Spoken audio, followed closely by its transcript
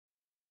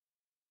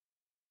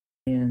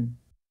And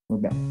we're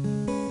back.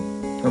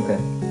 Okay.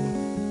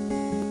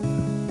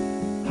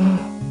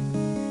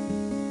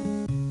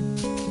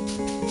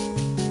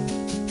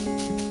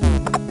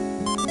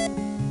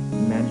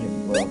 Magic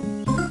gloves.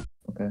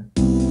 Okay.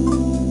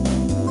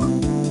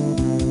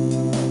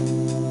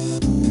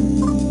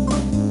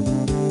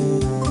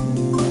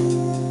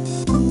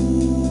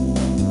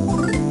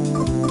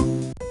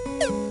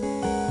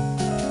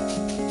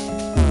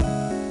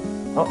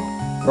 Oh,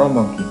 girl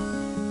monkey.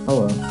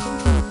 Hello.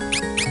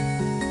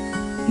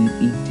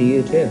 Eat to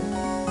you too.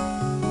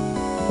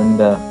 And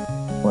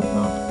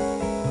whatnot.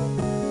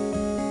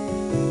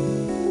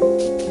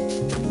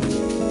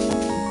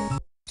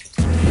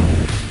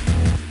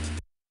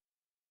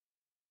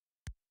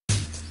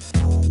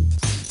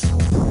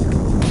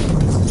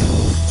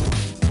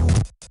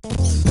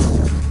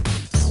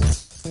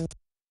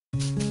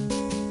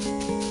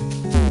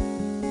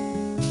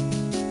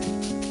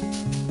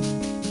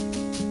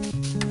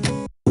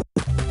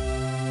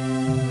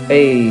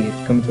 Hey,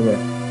 it's coming to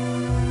life.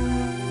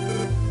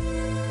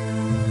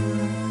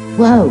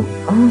 Whoa,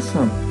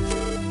 awesome.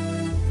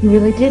 You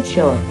really did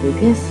show up,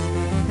 Lucas.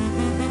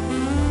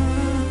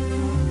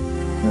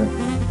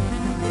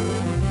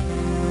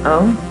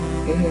 Oh,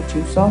 you're here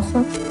too,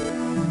 Salsa?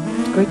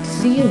 It's great to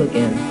see you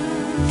again.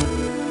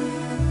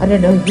 I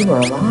didn't know you were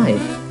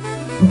alive.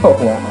 Oh,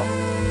 wow.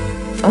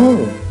 Oh,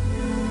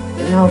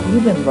 and how have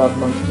you been, Love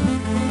Monkey?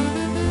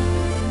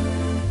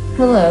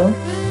 Hello.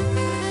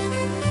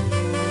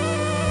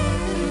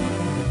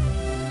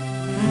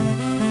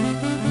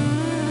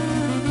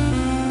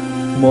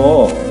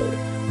 My,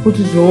 what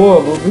is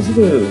horrible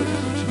visitors?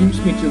 Introduce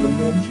me to them,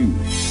 won't you?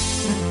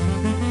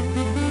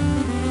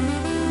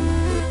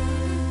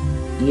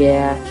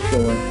 Yeah,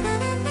 sure.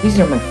 These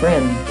are my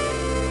friends.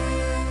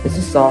 This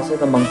is Salsa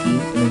the monkey, and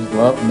this is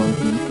Love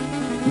Monkey.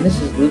 And this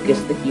is Lucas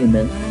the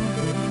human.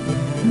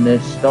 And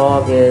this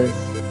dog is...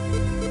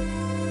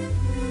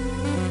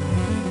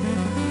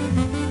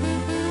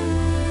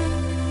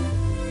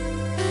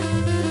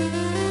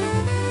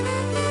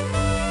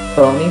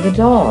 Phony the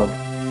dog.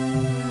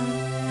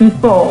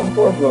 Oh,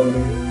 poor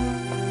Bonnie.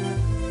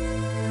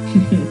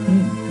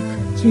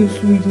 See a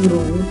sweet little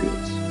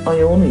Lucas.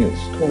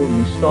 Ionius told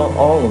me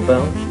all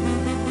about you.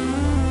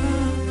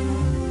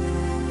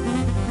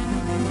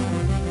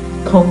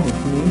 Come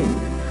with me.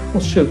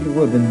 I'll show you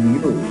where the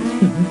needle is.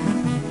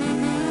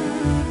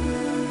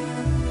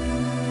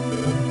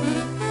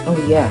 Oh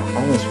yeah,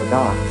 almost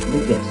forgot.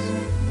 Lucas.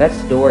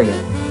 That's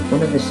Dorias,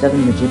 one of the 7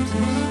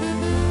 Egyptians.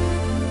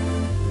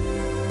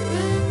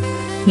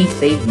 He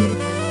saved me.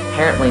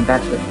 Apparently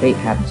that's what fate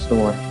had in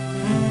store.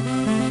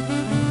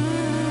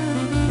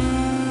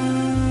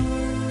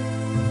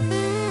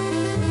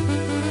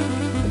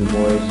 The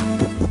boys.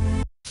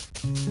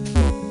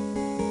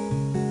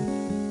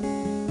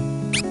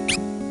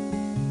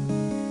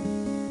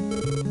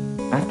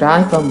 After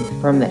I fell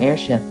from the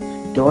airship,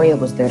 Doria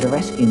was there to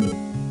rescue me.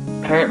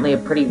 Apparently a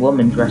pretty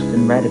woman dressed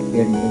in red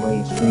appeared in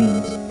Doria's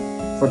dreams,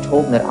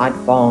 foretold that I'd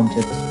fall into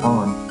this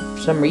pond.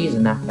 For some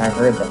reason, after I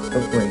heard that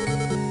story,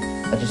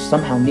 I just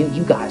somehow knew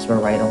you guys were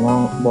all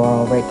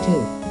right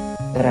too.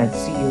 That I'd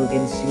see you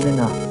again soon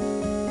enough.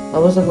 I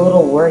was a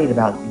little worried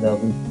about you though.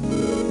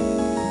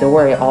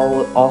 Doria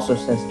also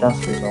says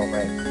Duster's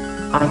alright.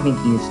 I think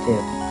he is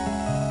too.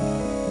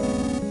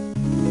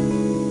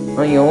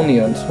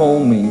 Ionia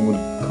told me you would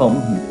come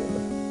here.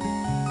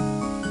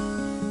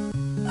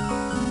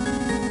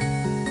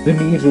 The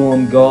needle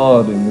I'm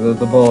guarding is at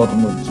the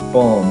bottom of the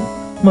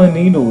pond. My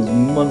needle is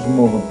much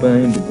more of a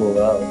pain to pull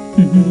out.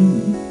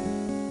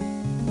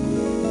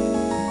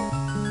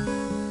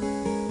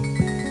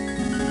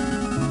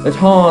 It's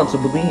hard to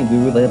believe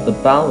you really have the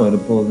power to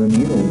pull the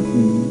needle.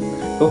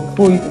 But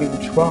before you can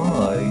even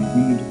try, you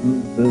need to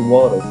move the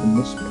water from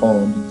this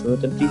pond into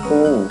an empty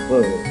hole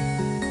first.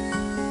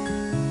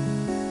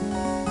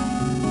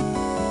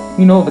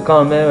 You know the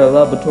Chimera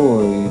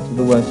Laboratory to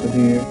the west of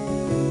here?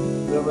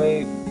 There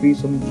may be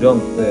some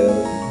junk there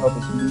that can help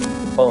us move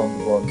the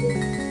pond one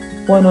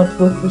day. Why not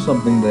look for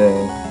something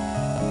there?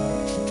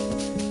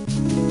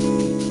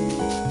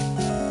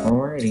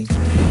 Alrighty.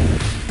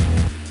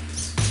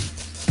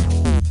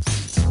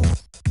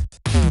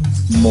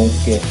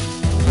 Monkey.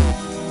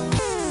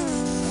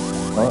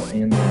 Oh,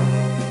 and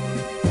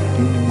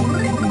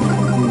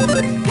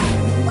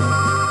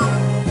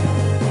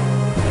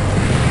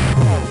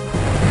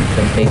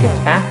Some big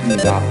attack you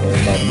got there,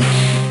 buddy.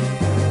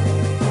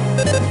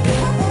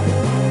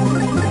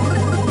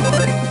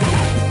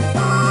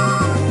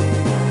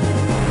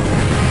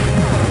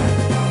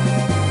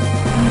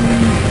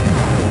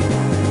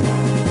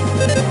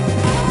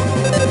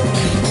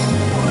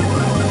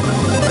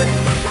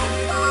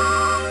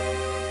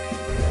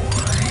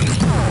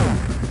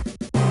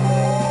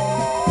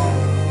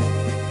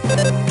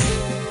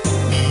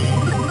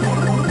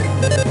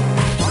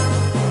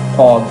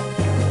 Hog.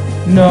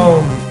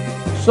 No!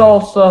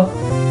 Salsa!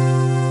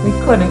 We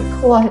couldn't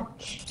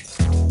clutch!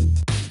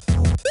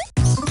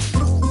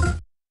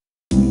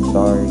 I'm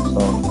sorry,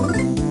 Salsa.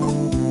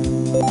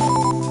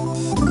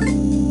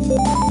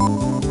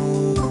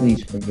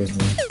 Please forgive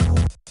me.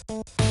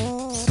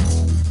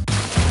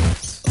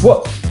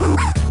 What?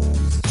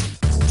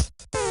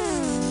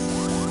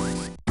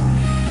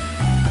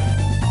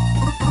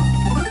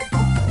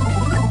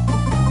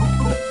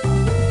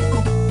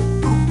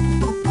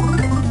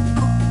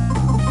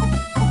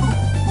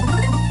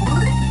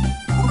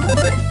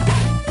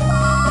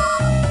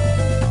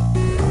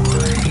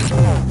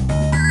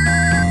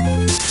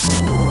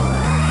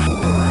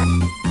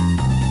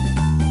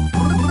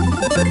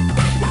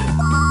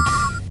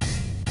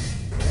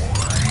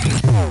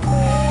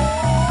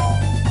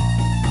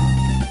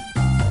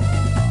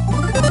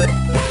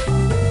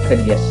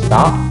 Could you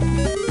stop?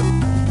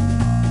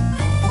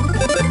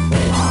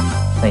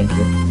 Thank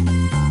you.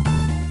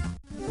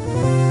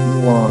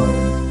 One.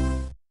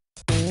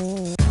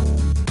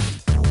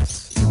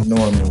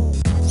 Ignore me.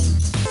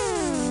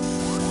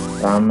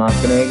 I'm not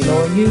gonna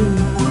ignore you.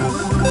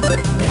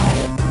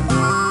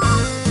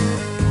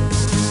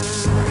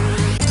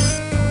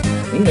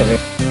 These are very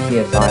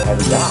PSI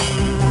heavy guys.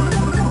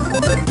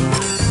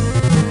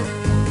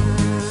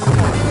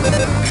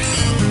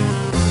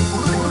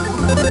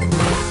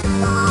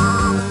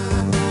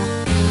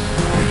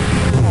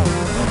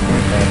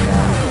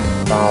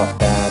 Stop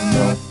that,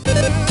 no.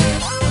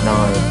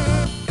 9.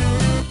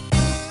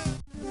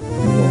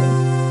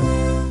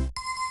 1.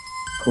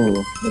 Cool.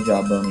 Good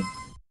job, Bunny.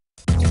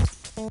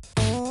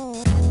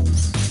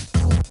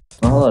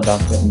 Oh, hello,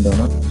 Doctor and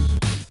Donut.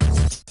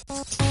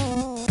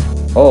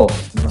 Oh,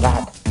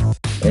 that.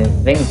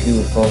 Thank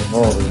you for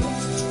rolling.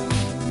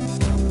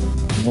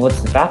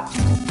 What's that?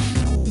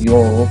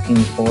 You're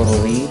looking for a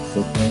lead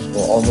to transfer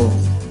all of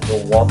the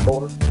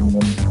water from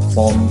one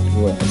form to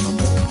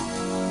another.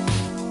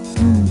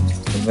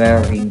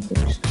 Very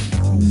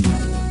interesting.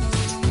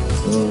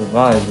 The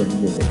rise of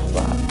this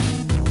lab.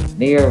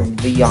 Near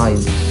the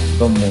eyes,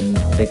 someone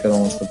taken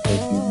on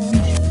supposed to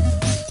mission.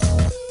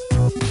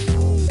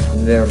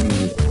 Very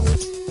weird.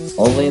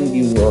 I'll lend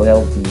you a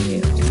helping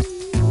hand.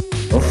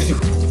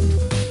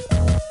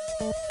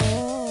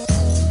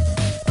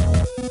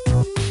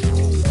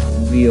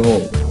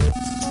 Behold,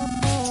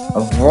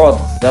 I've brought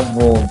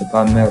several of the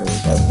chimeras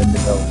I've been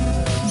developing.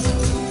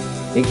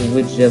 Take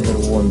whichever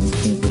one you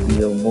think will be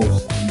the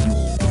most useful.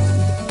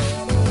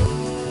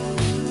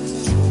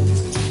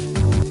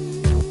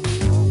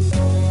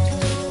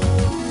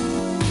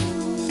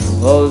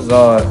 Those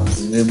are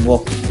the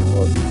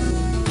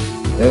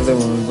walkie-talkies. They're the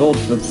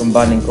results of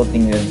combining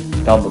cutting-edge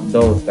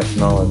dose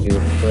technology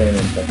with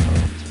training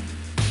technology.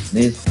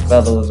 These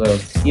fellows are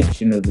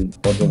exceptionally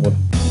portable.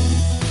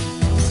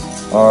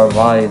 Our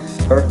vice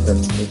person,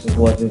 this is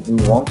what we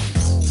want.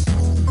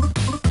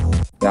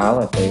 Yeah, I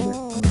like flavor. I'm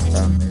gonna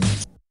try them, man.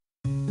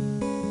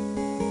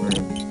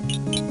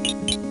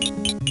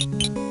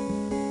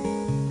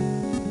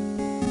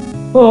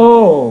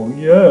 Oh,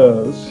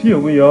 yes, here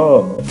we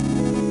are.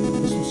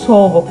 This will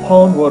solve a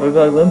pond water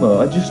dilemma,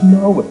 I just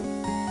know it.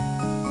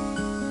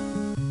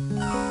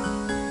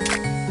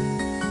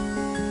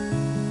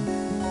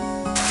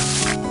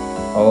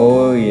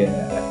 Oh, yeah.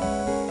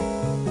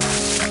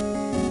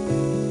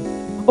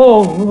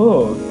 Oh,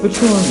 look, they're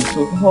trying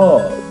so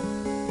hard.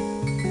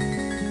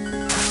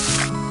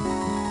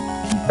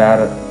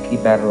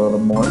 Keep at it a little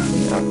more,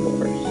 yeah, of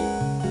course.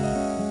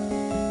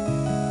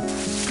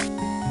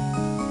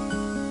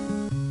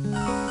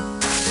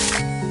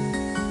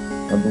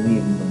 I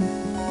believe in them.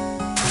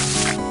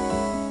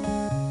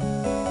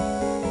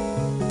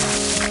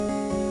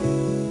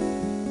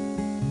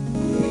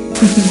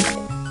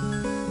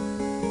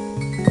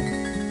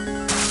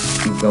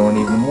 Keep going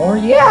even more?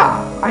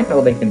 Yeah! I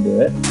know they can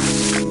do it.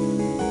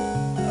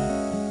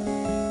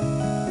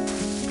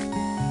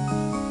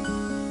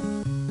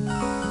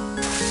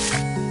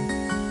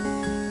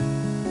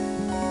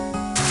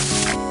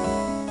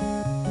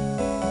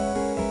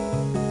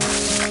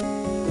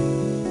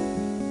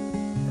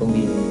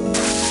 Believe in them.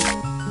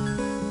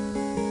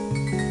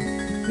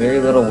 Very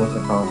little was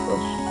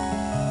accomplished.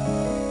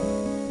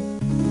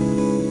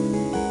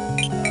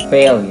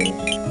 Failures.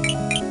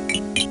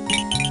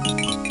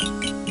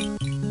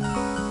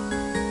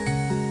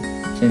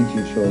 Send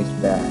your choice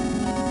back.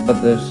 But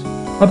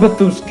I bet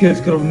those kids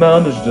could have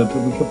managed it if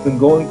we kept them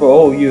going for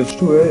all years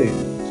straight.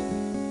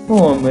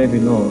 Oh, maybe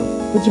not.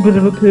 It's a bit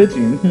of a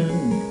pity.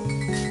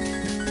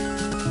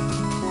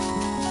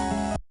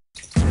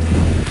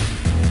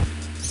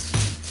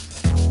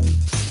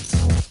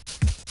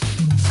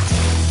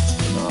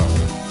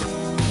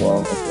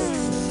 Well,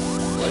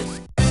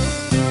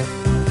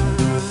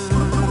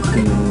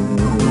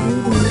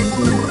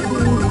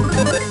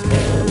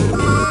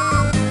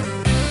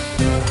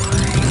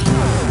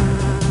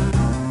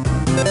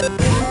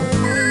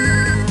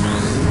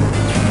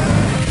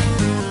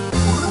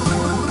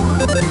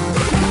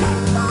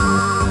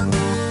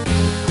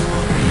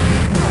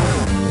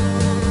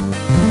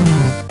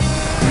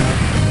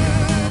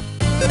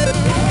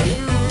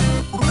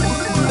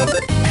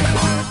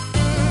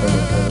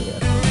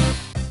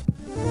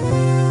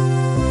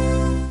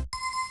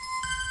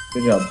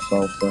 good job,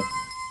 Salsa.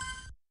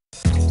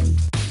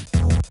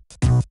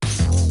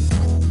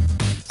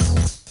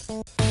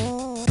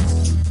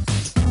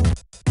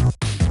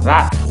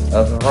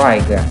 That's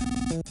right there.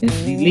 It's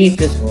the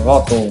latest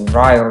Roto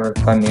Ryer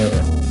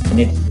Chimera, and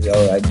it's the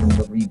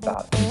legendary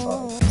bat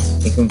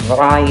inside. It can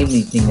fly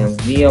anything in a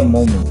mere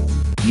moment,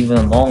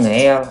 even long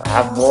hair,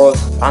 afros,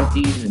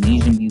 panties, and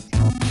Asian beauty.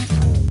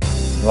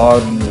 Are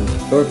you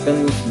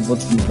certain this is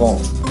what you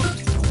want?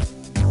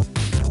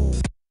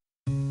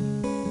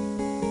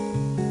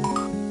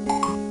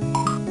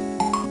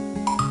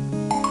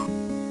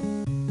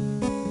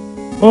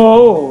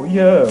 Oh,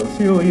 yes,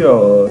 here we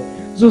are.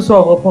 Just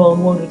all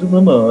upon wanted to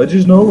remember, I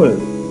just know it.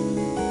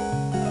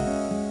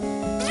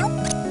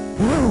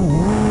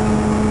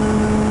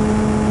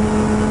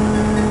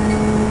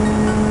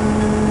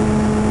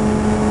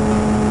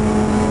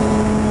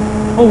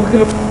 Oh, look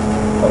at it.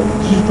 Oh,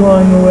 it's just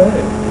drying away.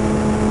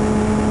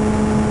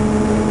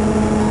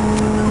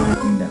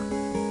 No.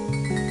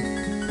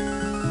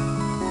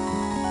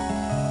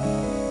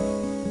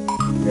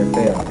 You're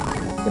fair.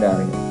 Get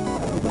out of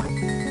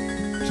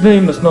here. Today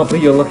must not be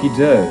your lucky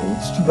day.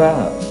 It's too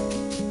bad.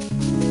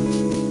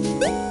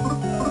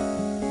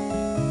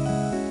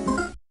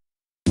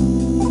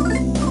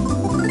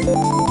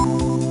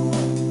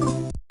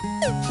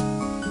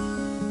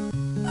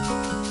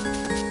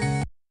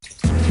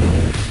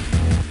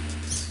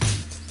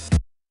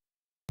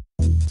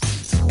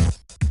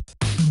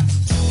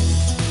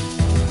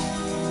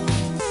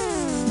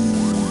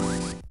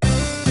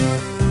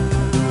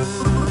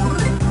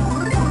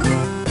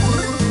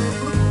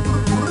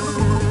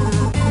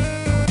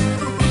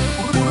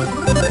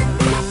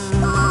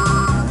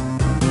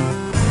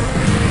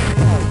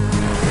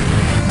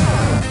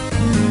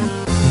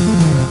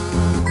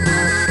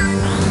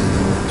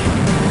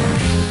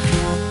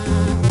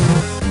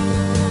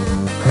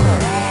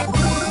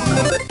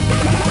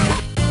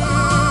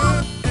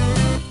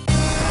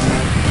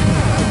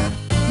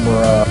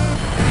 Bruh.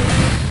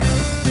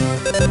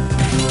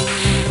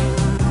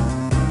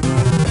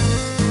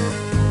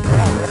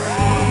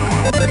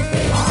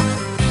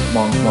 Come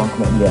on.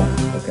 Yeah,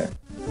 okay.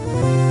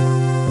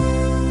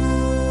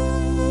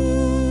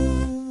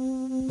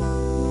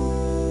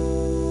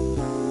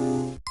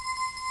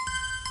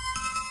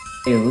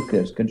 Hey,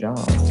 Lucas, good job.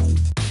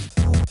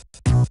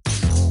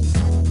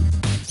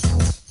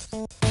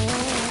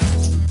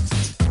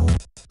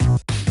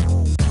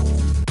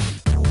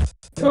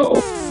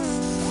 Oh.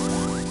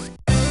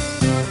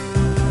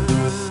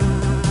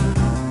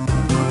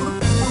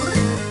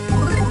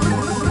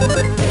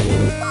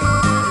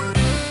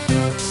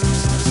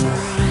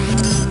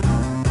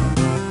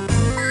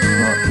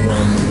 Not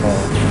feeling the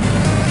ball.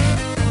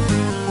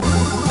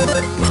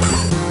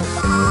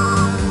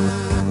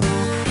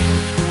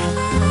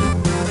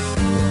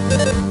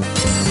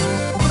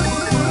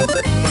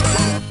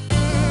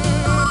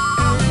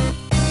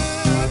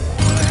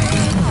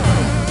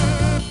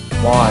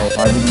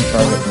 Why did you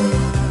target me?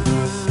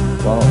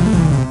 Well,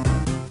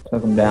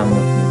 took him down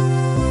with me.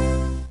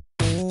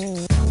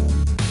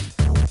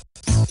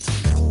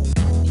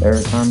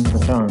 Every time's the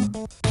charm.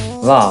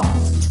 La,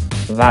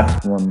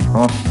 that one,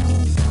 huh?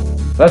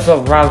 That's a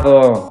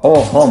rather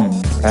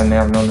ho-hum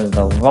chimera known as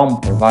the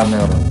rump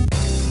chimera.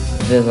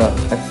 It is an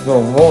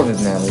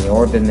extraordinary,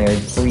 ordinary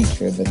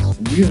creature that's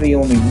really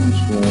only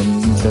useful when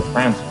you need to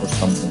transfer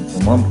something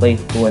from one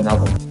place to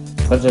another,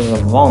 such as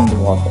a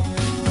Wandwater.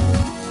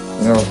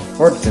 You're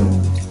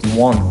fortunate you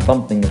want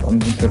something of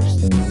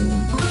uninteresting.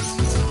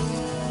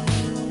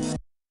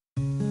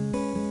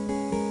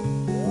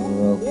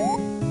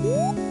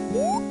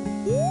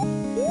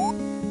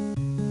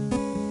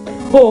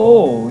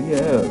 Oh,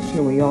 yes,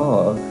 here we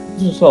are.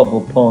 Just off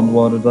a pond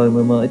water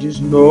dilemma, I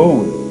just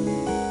know it.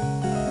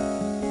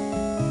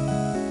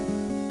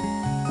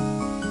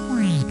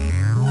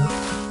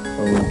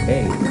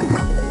 Okay.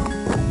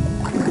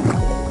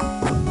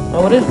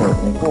 Oh, it is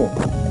working, cool.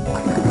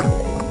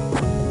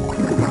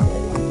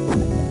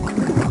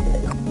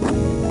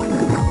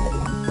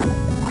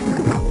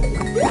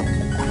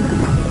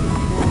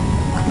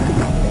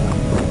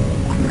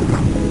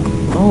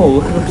 Oh,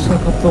 look at him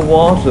suck up the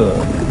water.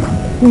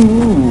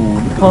 Ooh,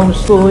 the pond is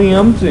slowly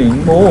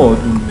emptying more.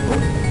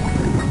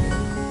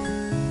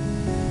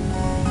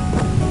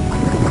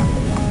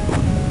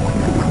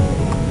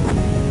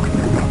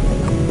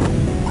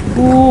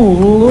 Ooh,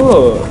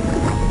 look.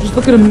 Just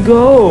look at him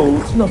go.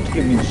 It's enough to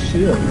give me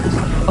chills.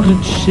 Utter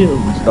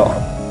chills,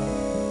 dog.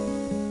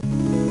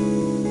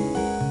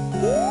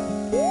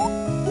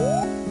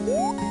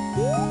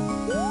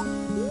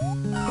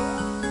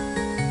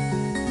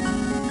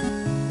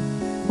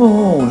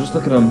 Oh, just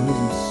look at him.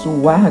 He's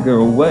swagger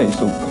away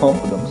so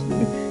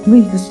confidently. He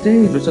leaves the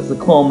stage with such a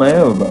calm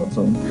air about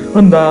him.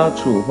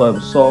 Unnatural if I ever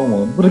saw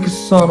one. But a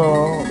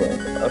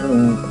Casanova. I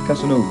don't know,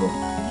 Casanova.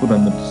 That's what I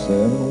meant to say. I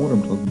don't know what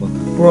I'm talking about.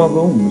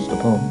 Bravo, Mr.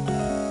 Pond.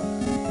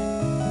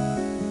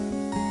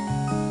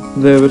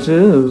 There it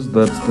is.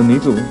 That's the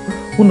needle.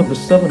 One of the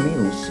 7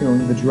 needles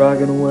sealing the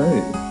dragon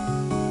away.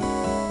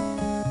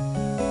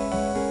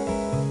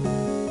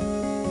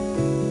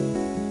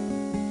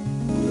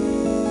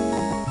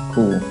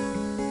 Cool.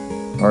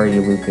 Alright,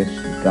 Lucas,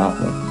 you got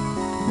me.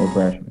 No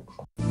pressure.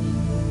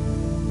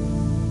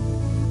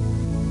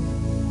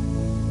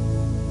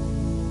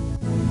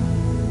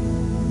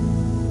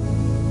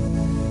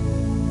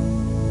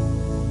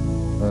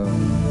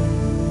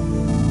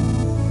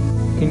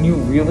 Can you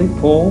really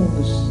pull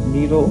this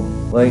needle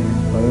like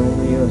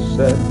Ionia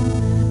said?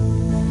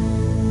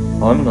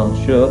 I'm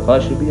not sure if I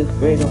should be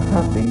afraid or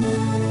happy.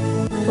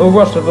 A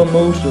rush of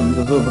emotions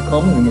is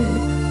overcoming me.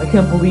 I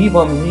can't believe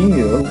I'm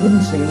here,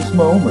 witnessing this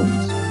moment.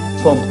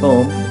 Thump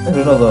thump, and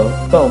another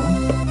thump.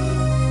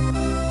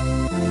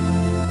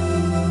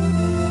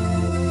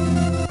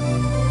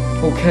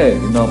 Okay,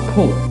 now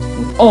pull it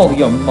with all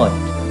your might,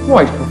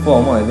 right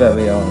before my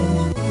very eyes.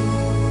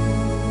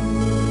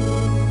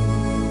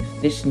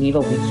 If this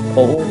needle gets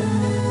pulled,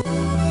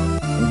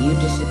 will you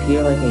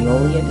disappear like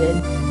Aeolia did?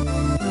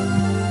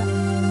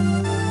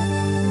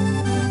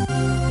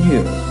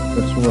 Yes,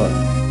 that's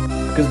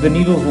right. Because the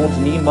needles won't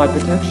need my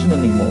protection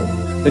anymore.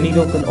 The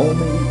needle can only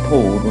be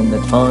pulled when the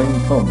time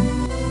comes.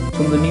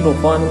 So when the needle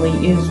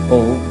finally is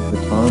pulled,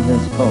 the time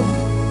has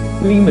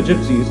come. We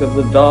Magypsies have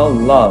lived our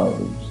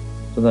lives,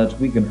 so that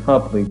we can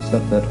happily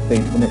accept that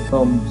fate when it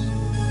comes.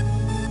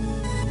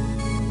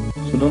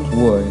 So don't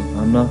worry,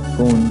 I'm not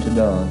going to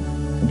die.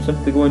 I'm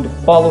simply going to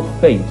follow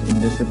fate and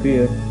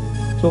disappear,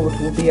 so it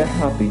will be a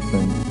happy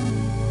thing.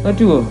 I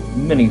do have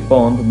many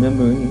fond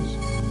memories,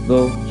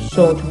 though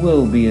so it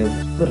will be a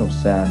little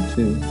sad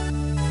too.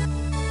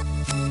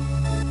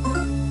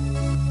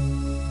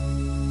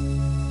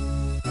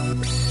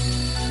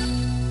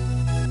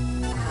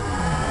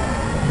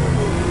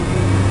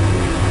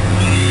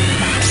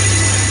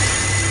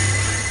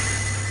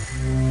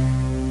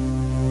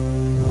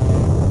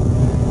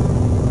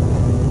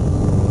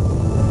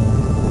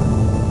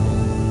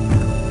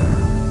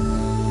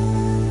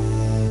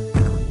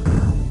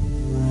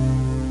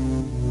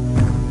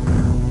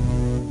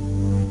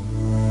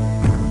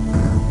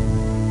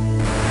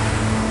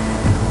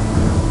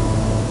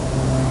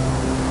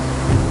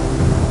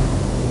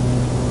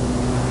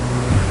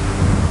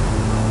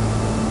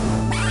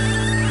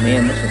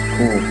 Man, this is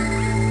cool.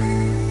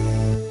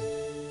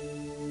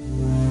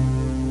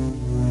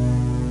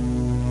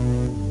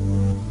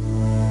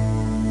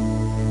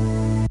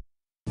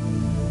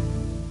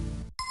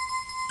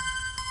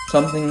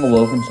 Something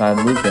awoke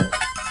inside Lucas.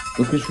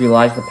 Lucas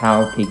realized the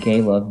power of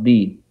PK Love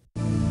B.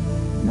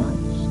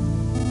 Nice.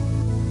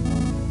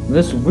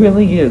 This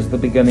really is the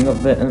beginning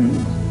of the end.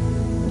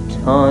 The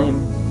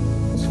time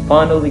has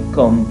finally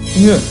come.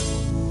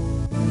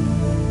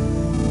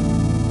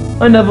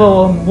 I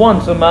never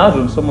once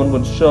imagined someone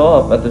would show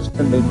up at this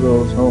tender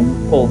girl's home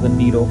and pull the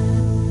needle.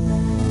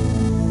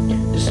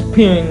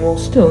 Disappearing while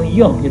still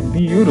young and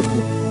beautiful.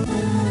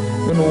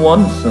 In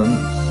one sense,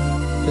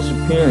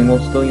 disappearing while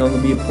still young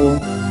and beautiful,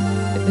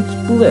 it's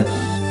bliss.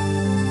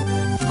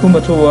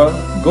 Kumatora,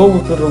 go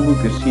with little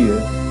Lucas here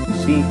and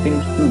see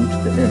things through to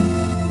the end.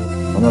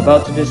 I'm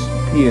about to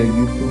disappear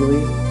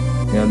youthfully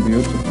and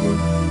beautifully.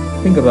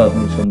 Think about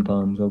me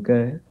sometimes,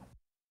 okay?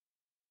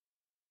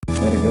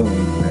 Gotta go,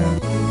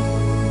 man.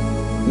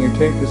 Here,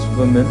 take this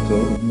memento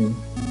with me.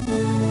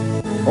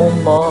 Oh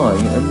my,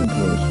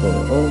 inventory's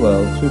full. Oh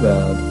well, too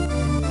bad.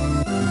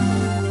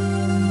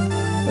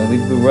 I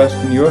leave the rest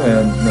in your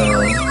hands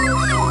now.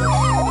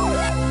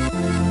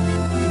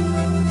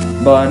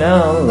 Bye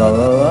now, la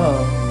la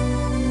la.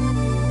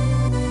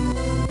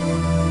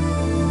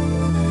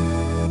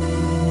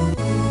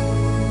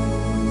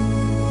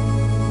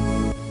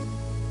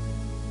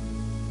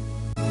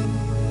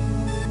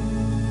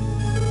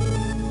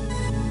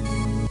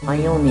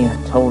 Ionia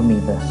told me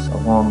this a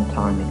long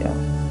time ago.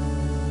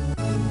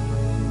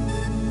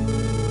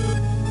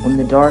 When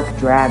the dark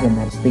dragon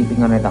that's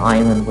sleeping under the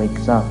island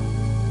wakes up,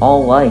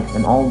 all life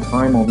and all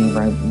time will be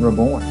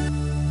reborn.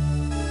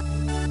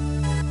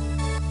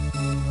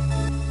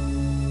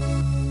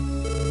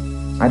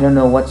 I don't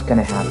know what's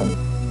gonna happen,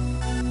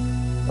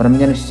 but I'm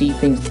gonna see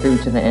things through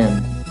to the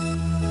end.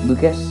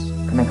 Lucas,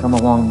 can I come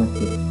along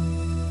with you?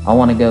 I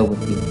want to go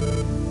with you.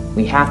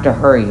 We have to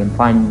hurry and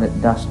find the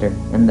duster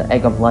and the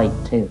egg of light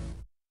too.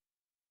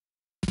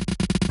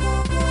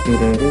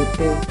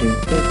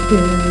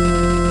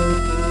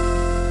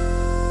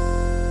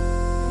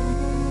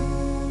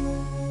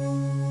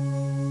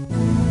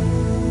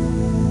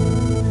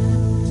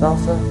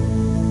 Salsa,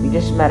 we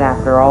just met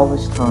after all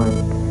this time.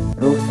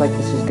 It looks like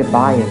this is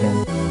goodbye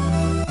again.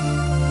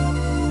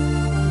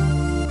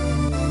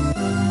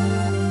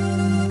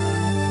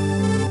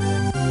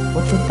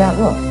 What's with that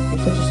look?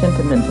 You're such a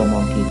sentimental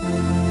monkey.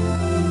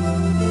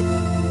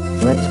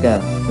 Let's go.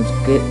 Let's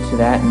get to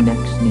that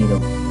next needle.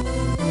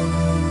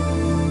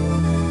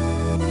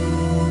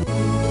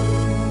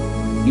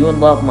 You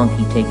and Love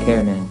Monkey take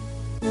care now.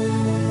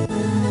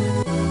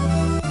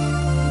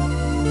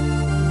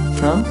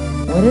 Huh?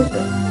 What is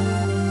it?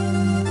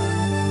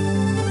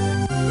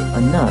 A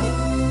nut.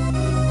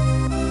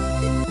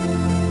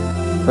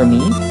 For me?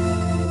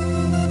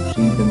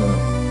 She's the nut.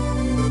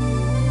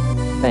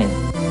 Thanks.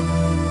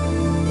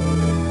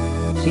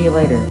 See you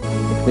later,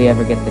 if we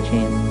ever get the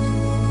chance.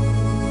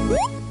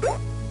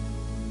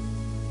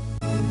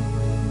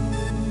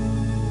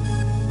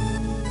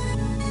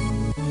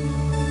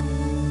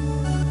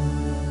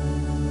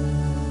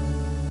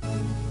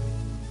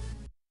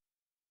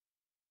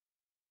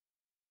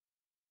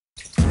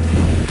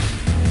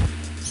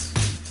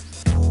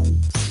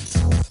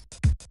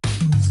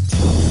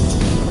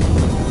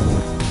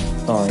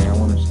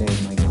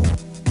 downstairs, my guy.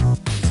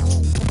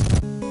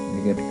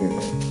 You get to do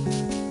that.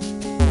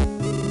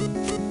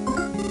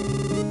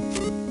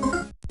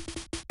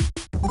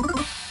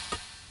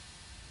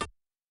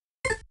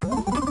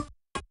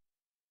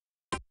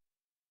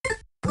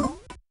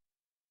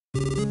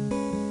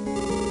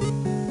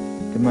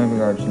 Give my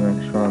regards to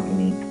Max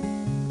Frogany.